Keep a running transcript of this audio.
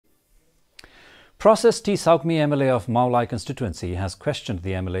Process T. Sawkmie MLA of Maulai constituency has questioned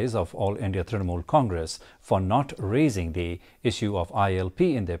the MLAs of All India Trinamool Congress for not raising the issue of ILP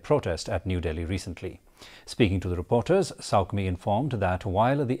in their protest at New Delhi recently. Speaking to the reporters, Sawkmie informed that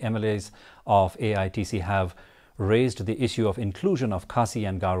while the MLAs of Aitc have raised the issue of inclusion of Khasi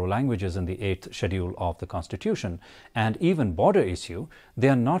and Garo languages in the 8th schedule of the Constitution and even border issue, they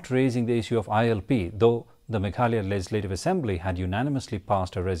are not raising the issue of ILP, though the Meghalaya Legislative Assembly had unanimously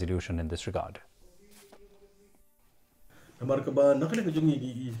passed a resolution in this regard. Markaba nakala ka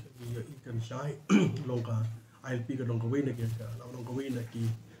jungi ikan syai longka ILP ka longka wei na ki longka wei na ki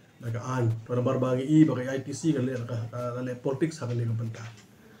naga an to na barbagi I baka ITC ka le politics ha ni ka banta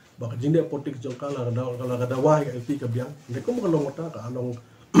baka jinde politics jong kala ka wai ILP ka biang ne ko mo longota ka along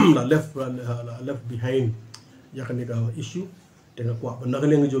la left behind ya kan ka issue dengan kuat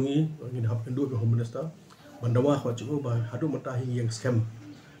nakala ng jungi ngin hap kendu ka home minister bandawa ko chu ba hadu mata hi yang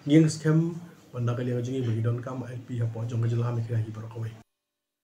scam Bandar kali yang jungi bagi don kam LP apa jong kejelah mikir lagi baru kawai.